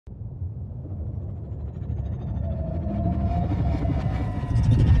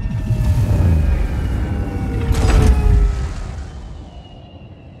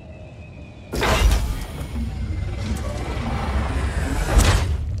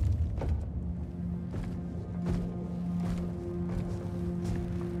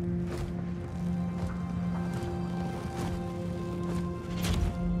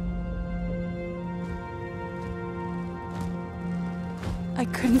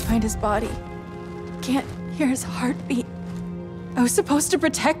couldn't find his body. Can't hear his heartbeat. I was supposed to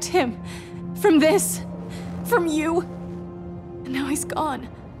protect him. From this. From you. And now he's gone.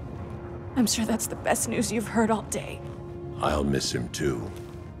 I'm sure that's the best news you've heard all day. I'll miss him too.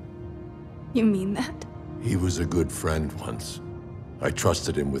 You mean that? He was a good friend once. I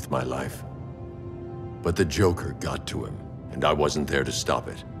trusted him with my life. But the Joker got to him, and I wasn't there to stop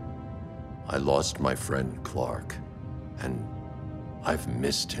it. I lost my friend Clark, and I've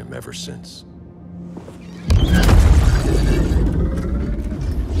missed him ever since.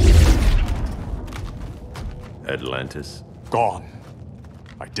 Atlantis? Gone.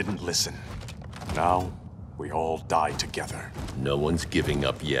 I didn't listen. Now, we all die together. No one's giving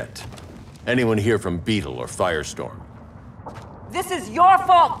up yet. Anyone here from Beetle or Firestorm? This is your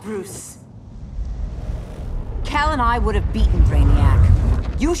fault, Bruce! Cal and I would have beaten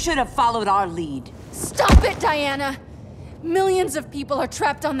Brainiac. You should have followed our lead. Stop it, Diana! Millions of people are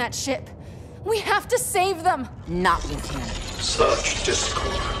trapped on that ship. We have to save them! Not with him. Such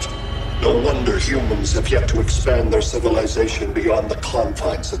discord. No wonder humans have yet to expand their civilization beyond the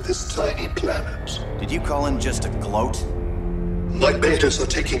confines of this tiny planet. Did you call in just a gloat? My betas are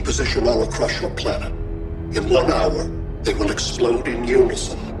taking position all across your planet. In 1 hour, they will explode in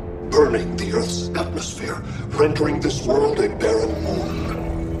unison, burning the Earth's atmosphere, rendering this world a barren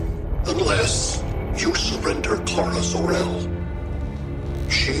moon. Unless you surrender Kara Zor-El.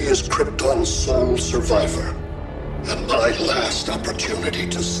 She is Krypton's sole survivor, and my last opportunity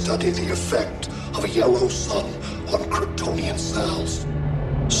to study the effect of a yellow sun on Kryptonian cells.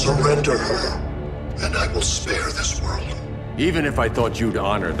 Surrender her, and I will spare this world. Even if I thought you'd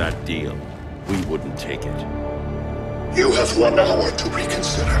honor that deal, we wouldn't take it. You have 1 hour to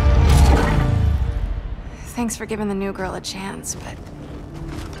reconsider. Thanks for giving the new girl a chance, but...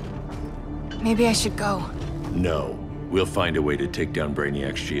 maybe I should go. No. We'll find a way to take down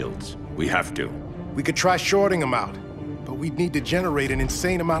Brainiac's shields. We have to. We could try shorting him out, but we'd need to generate an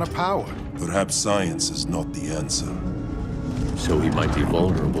insane amount of power. Perhaps science is not the answer. So he might be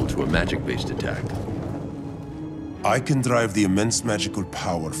vulnerable to a magic-based attack. I can drive the immense magical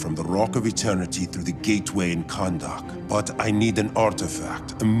power from the Rock of Eternity through the gateway in Kahndaq, but I need an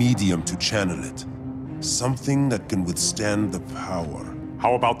artifact, a medium to channel it. Something that can withstand the power.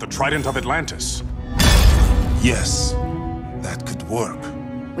 How about the Trident of Atlantis? Yes, that could work.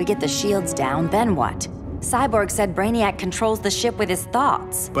 We get the shields down, then what? Cyborg said Brainiac controls the ship with his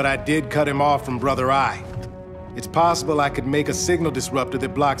thoughts. But I did cut him off from Brother Eye. It's possible I could make a signal disruptor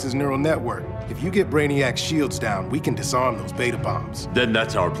that blocks his neural network. If you get Brainiac's shields down, we can disarm those beta bombs. Then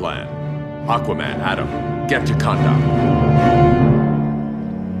that's our plan. Aquaman, Adam, get to Kahndaq.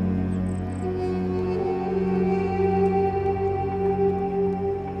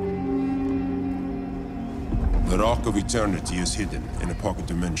 The Rock of Eternity is hidden in a pocket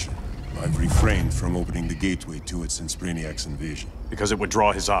dimension. I've refrained from opening the gateway to it since Brainiac's invasion. Because it would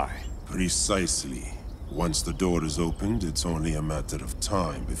draw his eye. Precisely. Once the door is opened, it's only a matter of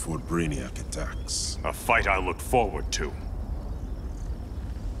time before Brainiac attacks. A fight I look forward to.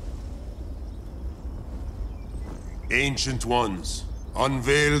 Ancient Ones,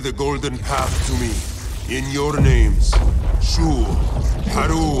 unveil the golden path to me. In your names, Shu,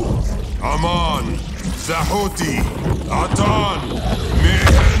 Haru, Aman, Zahoti, Atan,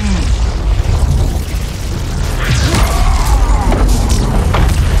 Mehen!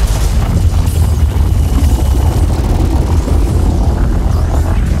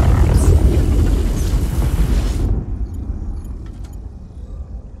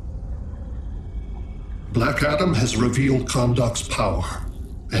 Black Adam has revealed Kahndaq's power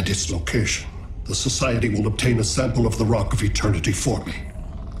and its location. The Society will obtain a sample of the Rock of Eternity for me.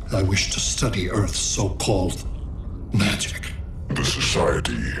 I wish to study Earth's so-called magic. The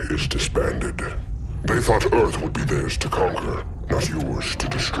Society is disbanded. They thought Earth would be theirs to conquer, not yours to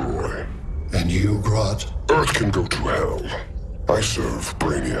destroy. And you, Grodd? Earth can go to hell. I serve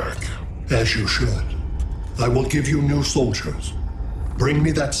Brainiac. As you should. I will give you new soldiers. Bring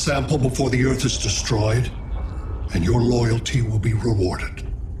me that sample before the Earth is destroyed, and your loyalty will be rewarded.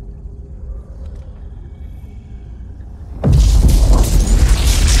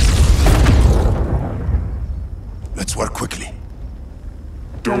 Let's work quickly.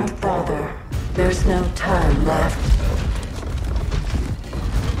 Don't bother. There's no time left.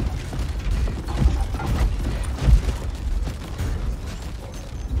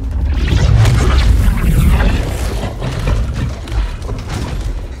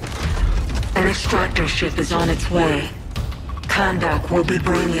 An extractor ship is on its way. Kahndaq will be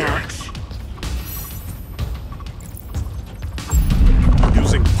Brainiac's.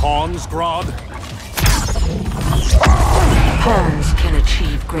 Using pawns, Grodd? Pawns can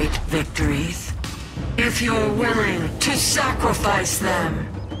achieve great victories if you're willing to sacrifice them.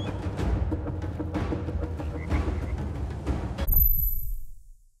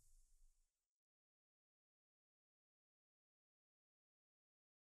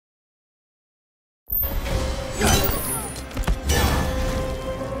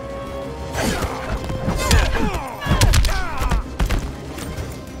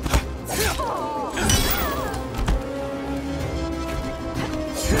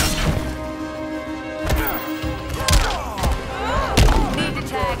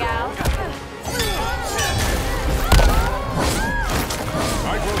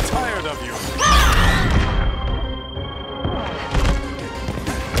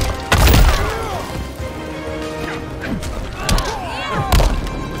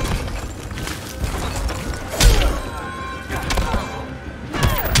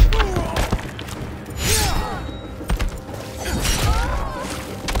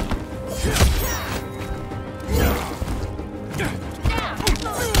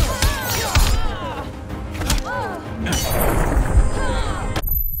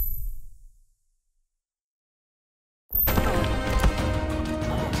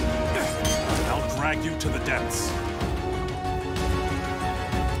 Drag you to the depths.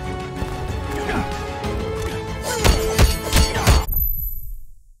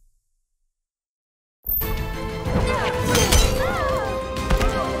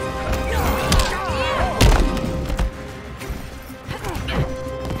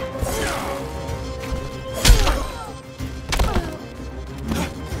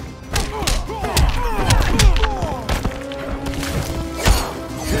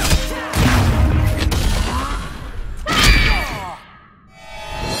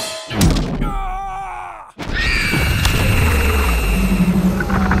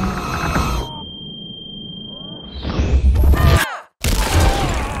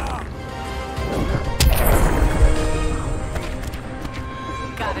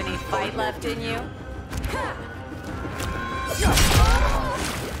 Left in you?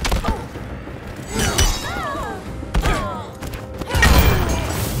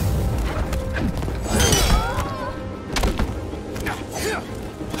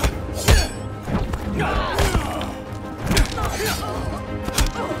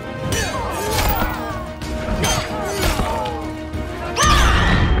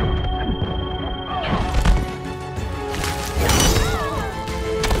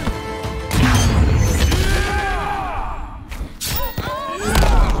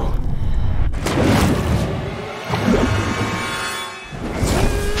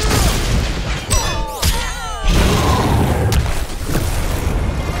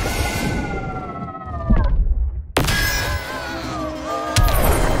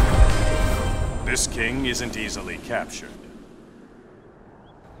 This king isn't easily captured.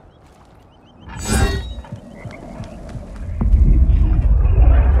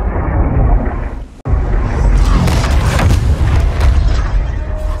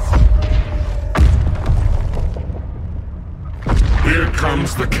 Here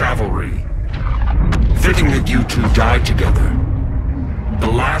comes the cavalry. Fitting that you two die together. The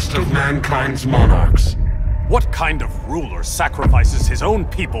last of mankind's monarchs. What kind of ruler sacrifices his own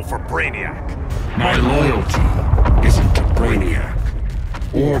people for Brainiac? My loyalty isn't to Brainiac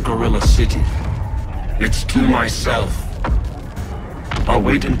or Gorilla City. It's to myself. I'll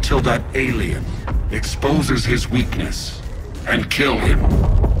wait until that alien exposes his weakness and kill him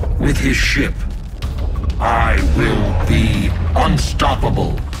with his ship. I will be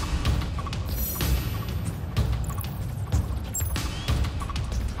unstoppable.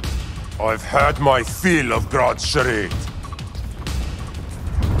 I've had my fill of Grodd's charade.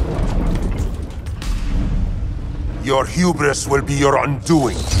 Your hubris will be your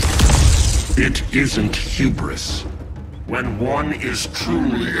undoing. It isn't hubris when one is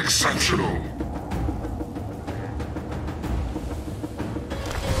truly exceptional.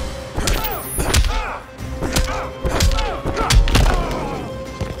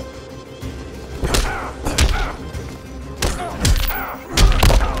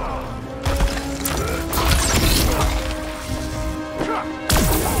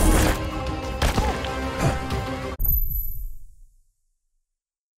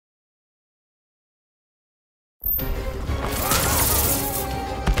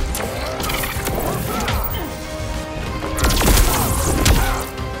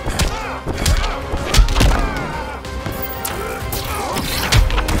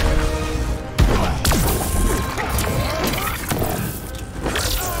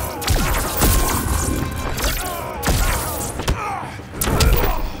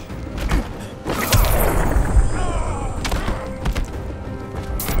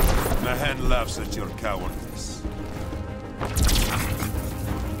 hand laughs at your cowardice.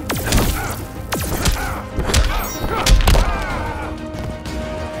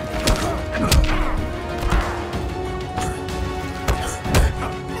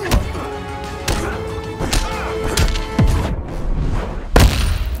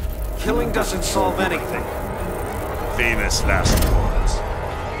 Killing doesn't solve anything. Famous last words.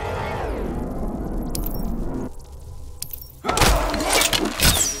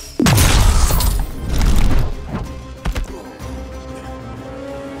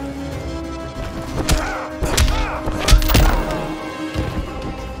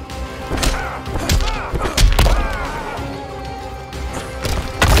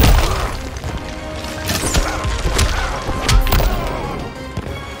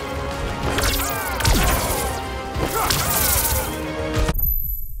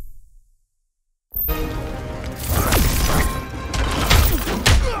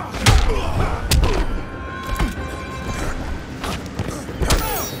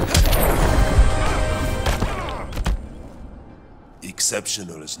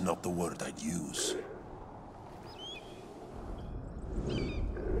 Exceptional is not the word I'd use.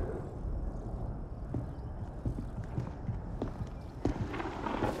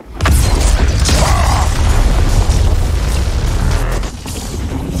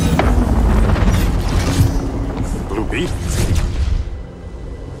 Blue Beetle?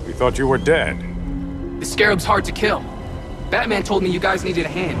 We thought you were dead. The Scarab's hard to kill. Batman told me you guys needed a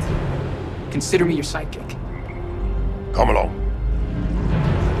hand. Consider me your sidekick. Come along.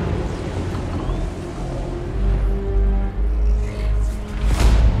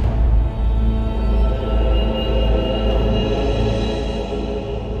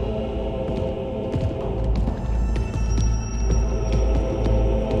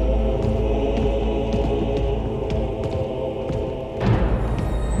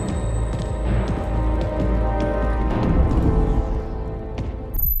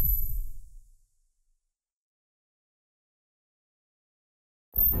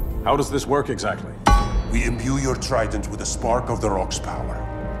 How does this work exactly? We imbue your trident with a spark of the rock's power.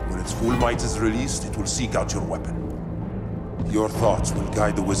 When its full might is released, it will seek out your weapon. Your thoughts will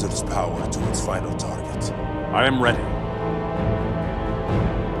guide the wizard's power to its final target. I am ready.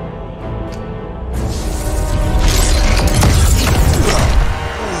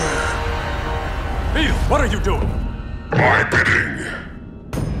 Beetle, what are you doing? My bidding.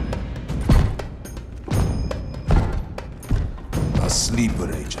 A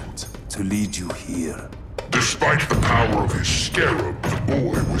sleeper agent to lead you here. Despite the power of his scarab, the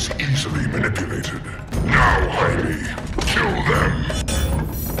boy was easily manipulated. Now, Jaime, kill them.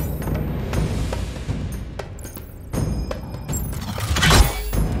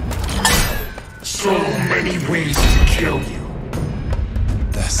 So many ways to kill you.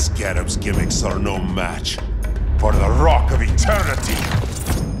 The scarab's gimmicks are no match for the Rock of Eternity.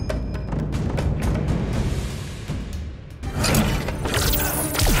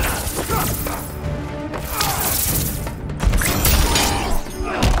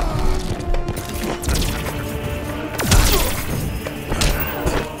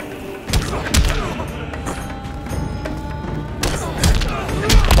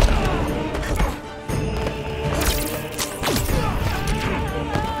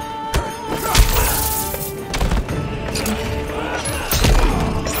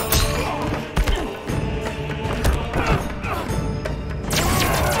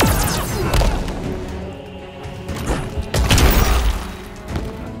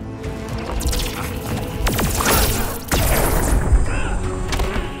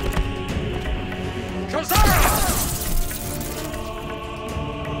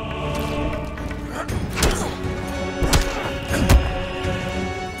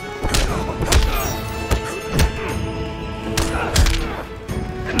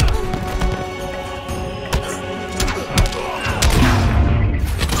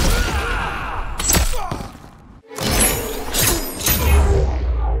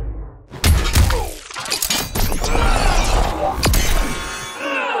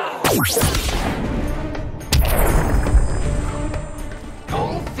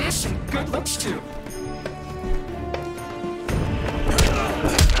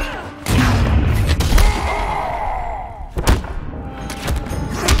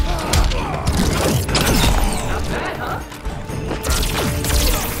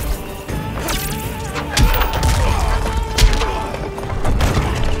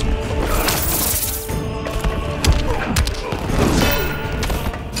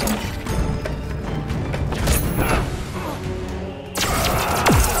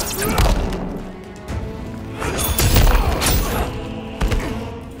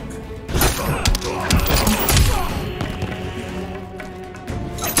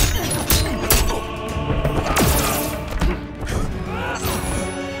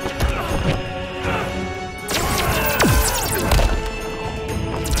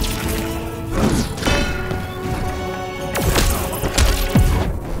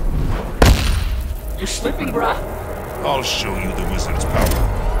 bruh. I'll show you the wizard's power.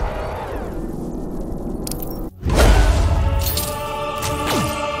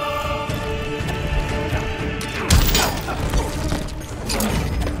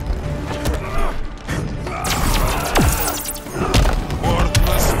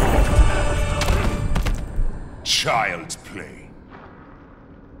 Child's play.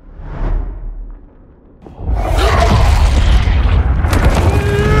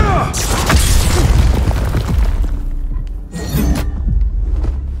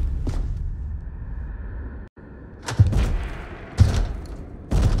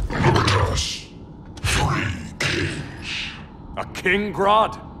 King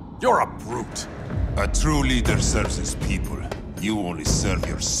Grodd? You're a brute. A true leader serves his people. You only serve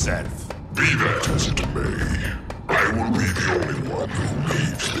yourself. Be that as it may, I will be the only one who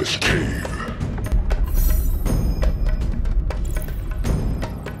leaves this cave.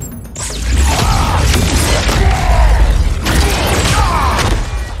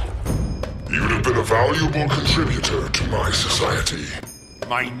 You'd have been a valuable contributor to my society.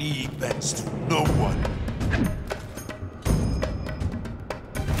 My knee bends to no one.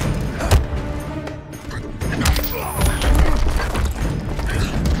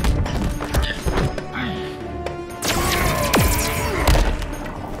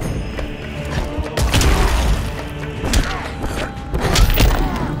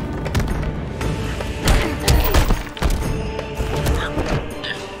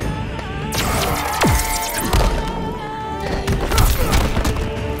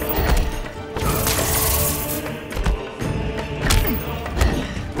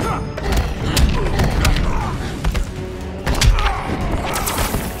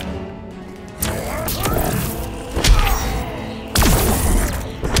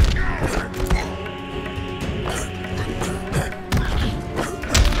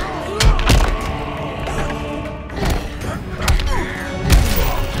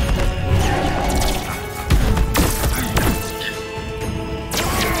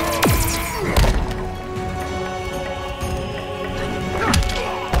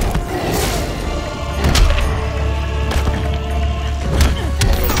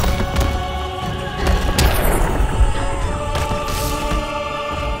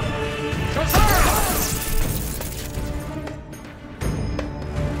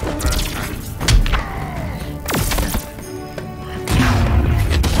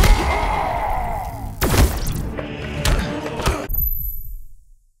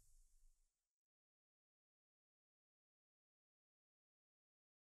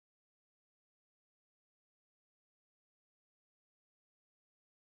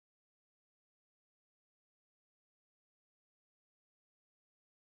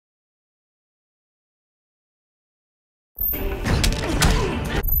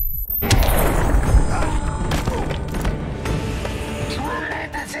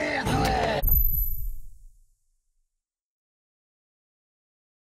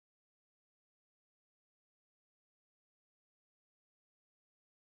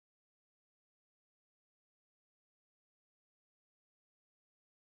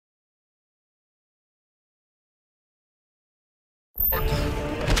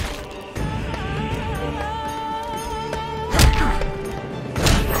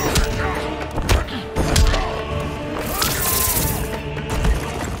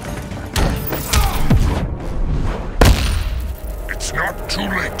 It's not too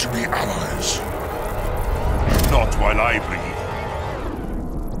late to be allies. Not while I breathe.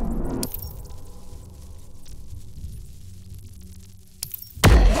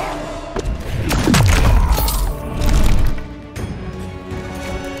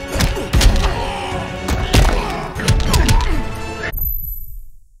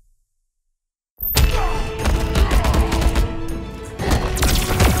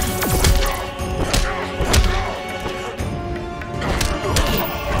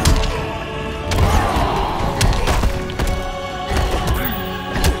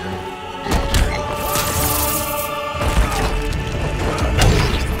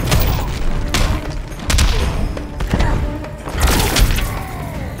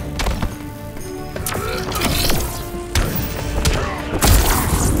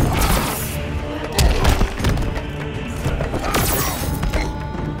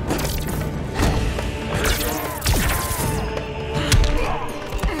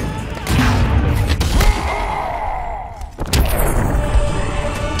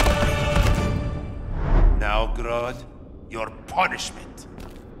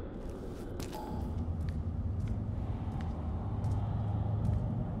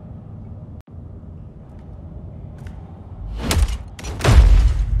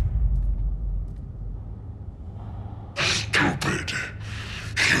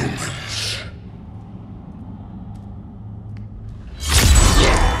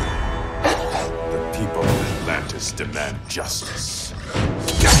 masses demand justice.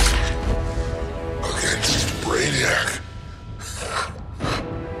 Against Brainiac.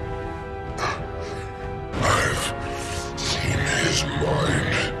 I've seen his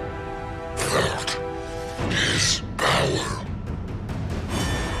mind, felt his power.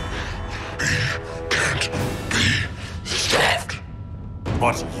 He can't be stopped.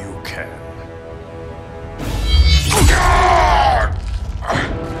 But you can.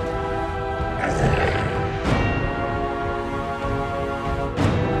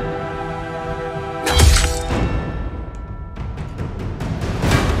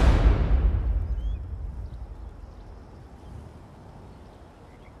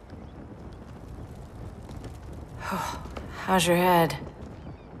 How's your head?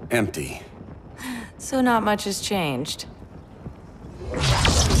 Empty. So not much has changed.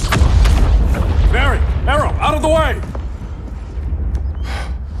 Barry! Arrow! Out of the way!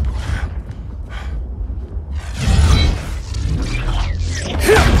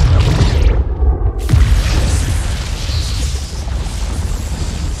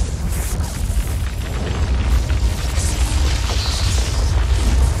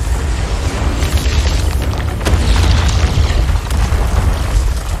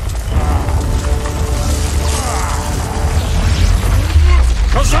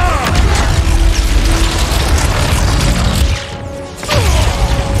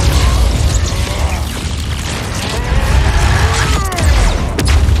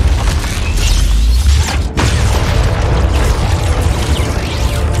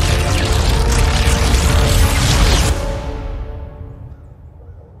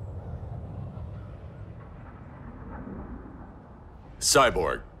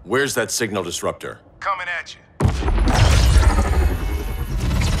 Cyborg, where's that signal disruptor? Coming at you.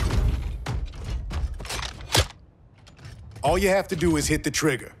 All you have to do is hit the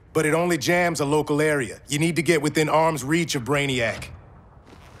trigger, but it only jams a local area. You need to get within arm's reach of Brainiac.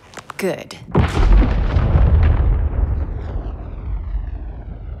 Good.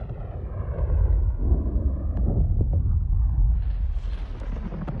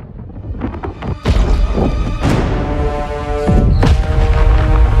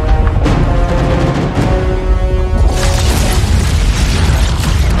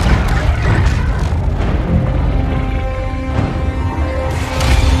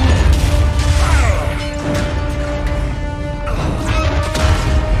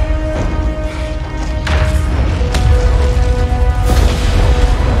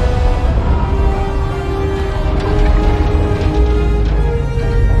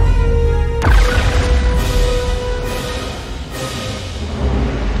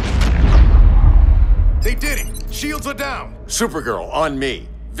 Shields are down. Supergirl, on me.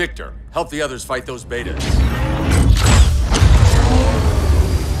 Victor, help the others fight those betas.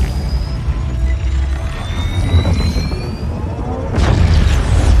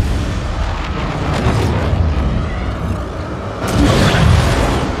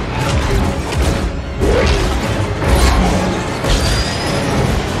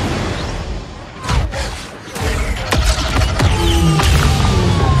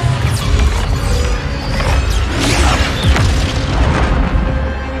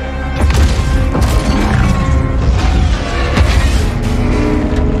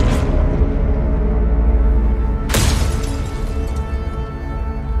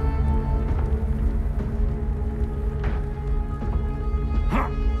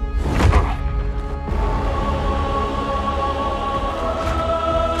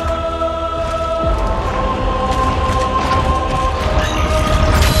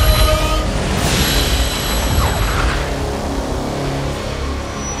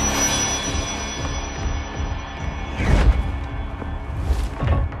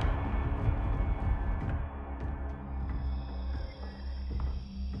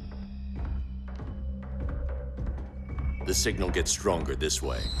 The signal gets stronger this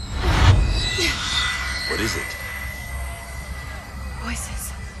way. What is it?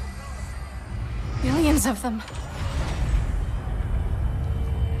 Voices. Millions of them.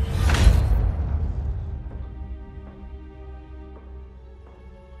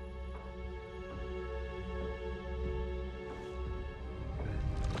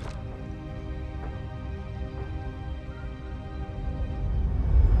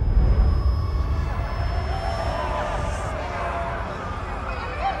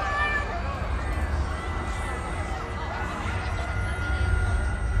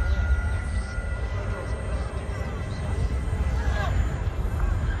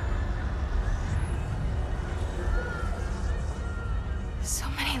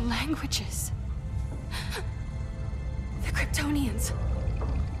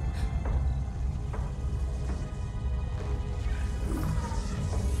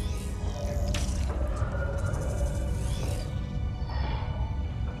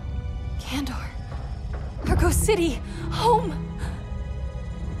 city, home.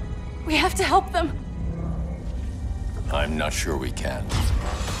 We have to help them. I'm not sure we can.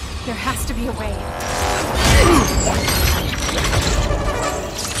 There has to be a way.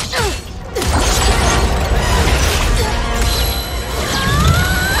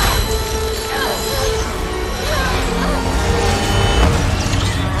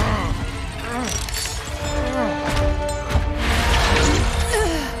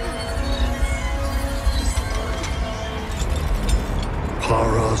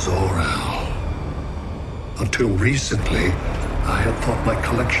 Until recently, I had thought my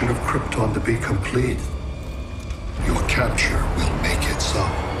collection of Krypton to be complete. Your capture will make it so.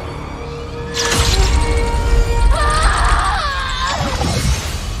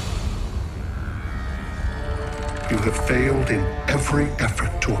 You have failed in every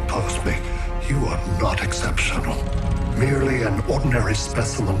effort to oppose me. You are not exceptional. Merely an ordinary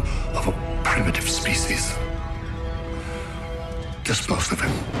specimen of a primitive species. Dispose of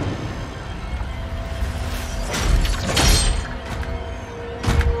him.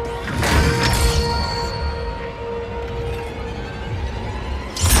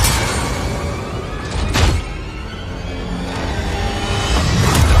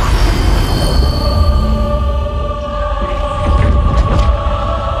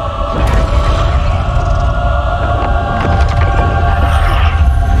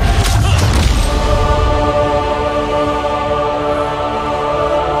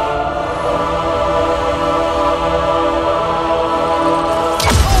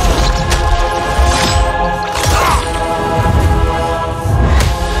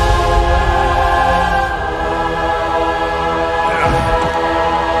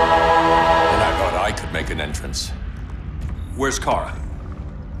 Where's Kara?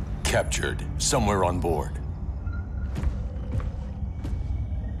 Captured, somewhere on board.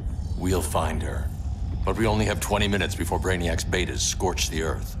 We'll find her. But we only have 20 minutes before Brainiac's betas scorch the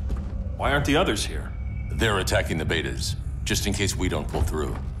Earth. Why aren't the others here? They're attacking the betas, just in case we don't pull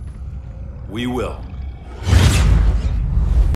through. We will.